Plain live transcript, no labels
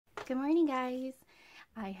Good morning, guys.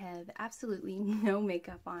 I have absolutely no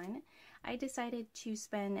makeup on. I decided to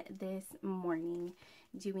spend this morning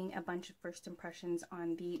doing a bunch of first impressions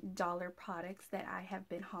on the dollar products that I have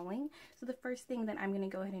been hauling. So the first thing that I'm going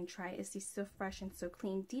to go ahead and try is the So Fresh and So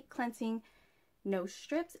Clean Deep Cleansing Nose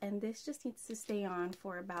Strips, and this just needs to stay on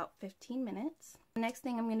for about 15 minutes. The next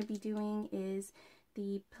thing I'm going to be doing is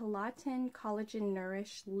the Pilaten Collagen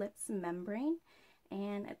Nourish Lips Membrane.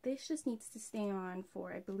 And this just needs to stay on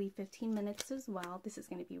for, I believe, 15 minutes as well. This is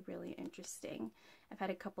going to be really interesting. I've had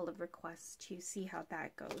a couple of requests to see how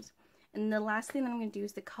that goes. And the last thing that I'm going to do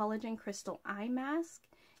is the Collagen Crystal Eye Mask.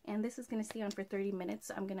 And this is going to stay on for 30 minutes,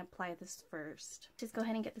 so I'm going to apply this first. Just go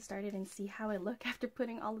ahead and get this started and see how I look after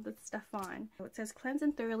putting all of this stuff on. So it says cleanse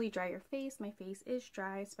and thoroughly dry your face. My face is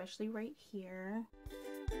dry, especially right here.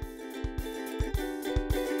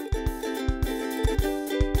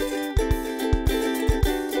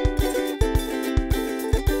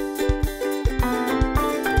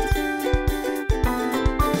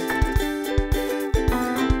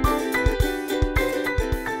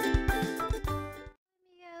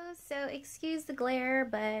 So excuse the glare,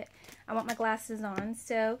 but I want my glasses on.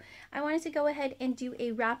 So I wanted to go ahead and do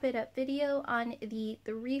a wrap it up video on the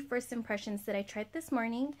 3 first impressions that I tried this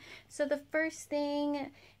morning. So the first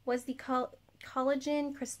thing was the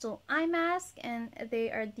Collagen Crystal Eye Mask, and they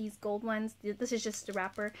are these gold ones. This is just a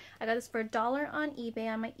wrapper. I got this for $1 on eBay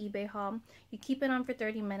on my eBay haul. You keep it on for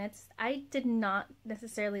 30 minutes. I did not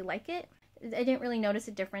necessarily like it. I didn't really notice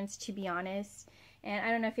a difference, to be honest. And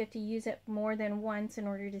I don't know if you have to use it more than once in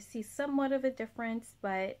order to see somewhat of a difference,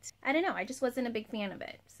 but I don't know. I just wasn't a big fan of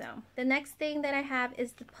it. So the next thing that I have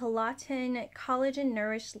is the Pilaten Collagen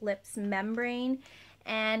Nourish Lips Membrane.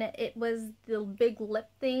 And it was the big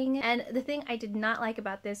lip thing. And the thing I did not like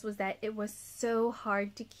about this was that it was so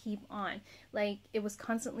hard to keep on. Like, it was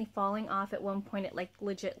constantly falling off. At one point, it like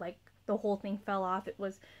legit, like the whole thing fell off. It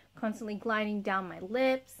was constantly gliding down my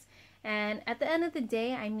lips. And at the end of the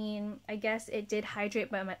day, I mean, I guess it did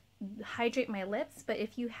hydrate my lips, but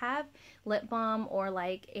if you have lip balm or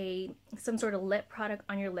like some sort of lip product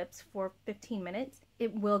on your lips for 15 minutes,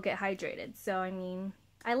 it will get hydrated. So, I mean,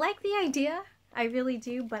 I like the idea, I really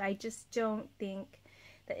do, but I just don't think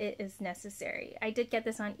that it is necessary. I did get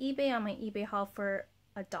this on eBay on my eBay haul for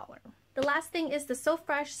 $1. The last thing is the So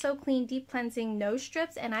Fresh, So Clean Deep Cleansing Nose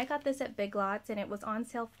Strips, and I got this at Big Lots, and it was on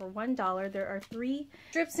sale for $1. There are 3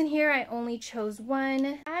 strips in here. I only chose one.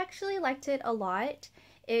 I actually liked it a lot.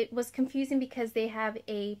 It was confusing because they have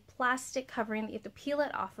a plastic covering that you have to peel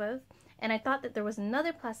it off of, and I thought that there was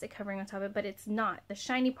another plastic covering on top of it, but it's not. The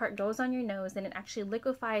shiny part goes on your nose, and it actually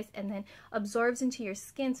liquefies and then absorbs into your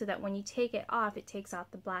skin so that when you take it off, it takes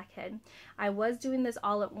out the blackhead. I was doing this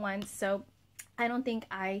all at once, so I don't think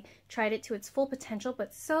I tried it to its full potential,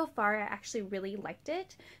 but so far I actually really liked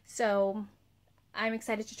it. So I'm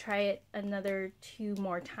excited to try it another 2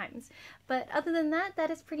 more times. But other than that, that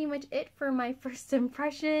is pretty much it for my first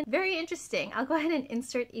impression. Very interesting. I'll go ahead and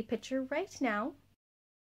insert a picture right now.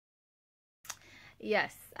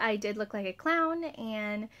 Yes, I did look like a clown,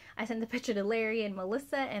 and I sent the picture to Larry and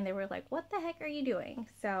Melissa, and they were like, what the heck are you doing?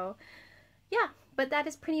 So yeah, but that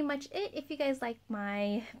is pretty much it. If you guys like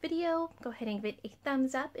my video, go ahead and give it a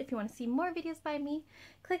thumbs up. If you want to see more videos by me,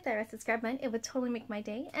 click that red subscribe button. It would totally make my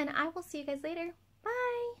day, and I will see you guys later.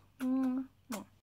 Bye!